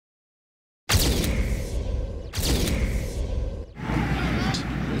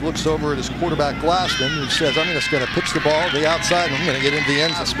looks over at his quarterback Glassman, who says, I'm just going to pitch the ball to the outside and I'm going to get into the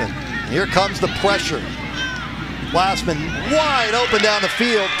end zone. Here comes the pressure. Glassman wide open down the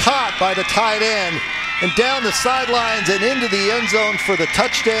field, caught by the tight end, and down the sidelines and into the end zone for the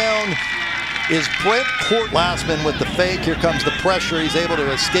touchdown is Brent Court. Glassman with the fake. Here comes the pressure. He's able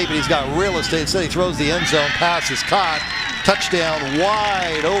to escape it. He's got real estate. Instead, he throws the end zone. Pass is caught. Touchdown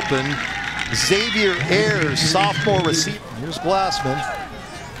wide open. Xavier Ayers, sophomore receiver. Here's Glassman.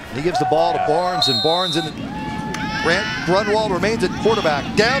 He gives the ball to Barnes, and Barnes in the Grunwald remains at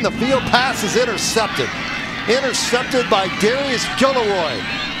quarterback. Down the field, pass is intercepted. Intercepted by Darius Gilroy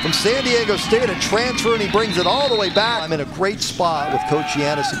from San Diego State, a transfer, and he brings it all the way back. I'm in a great spot with Coach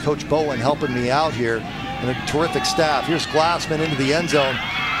Yanis and Coach Bowen helping me out here, and a terrific staff. Here's Glassman into the end zone.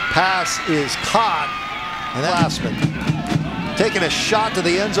 Pass is caught, and Glassman taking a shot to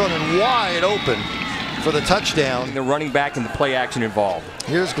the end zone and wide open for the touchdown. The running back and the play action involved.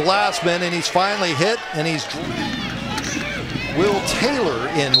 Here's Glassman, and he's finally hit, and he's Will Taylor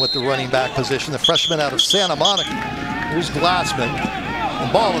in with the running back position, the freshman out of Santa Monica. Here's Glassman,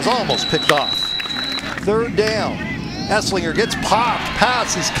 and ball is almost picked off. Third down. Esslinger gets popped,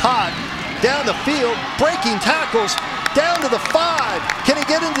 pass is caught, down the field, breaking tackles, down to the 5. Can he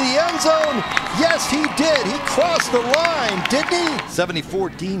get into the end zone? Yes, he did. He crossed the line, didn't he? 74,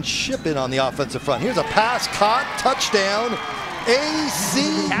 Dean Shippen on the offensive front. Here's a pass caught, touchdown,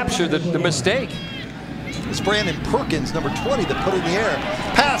 ACU. Capture the mistake. It's Brandon Perkins, number 20, that put it in the air.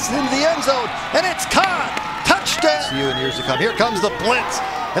 Pass into the end zone, and it's caught. Touchdown. ACU in years to come. Here comes the blitz,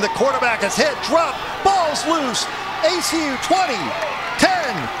 and the quarterback is hit, drop, ball's loose. ACU 20,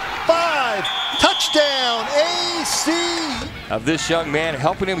 10, 5, touchdown, ACU. Of this young man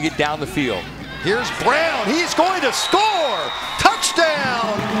helping him get down the field. Here's Brown, he's going to score.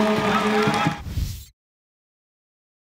 Touchdown,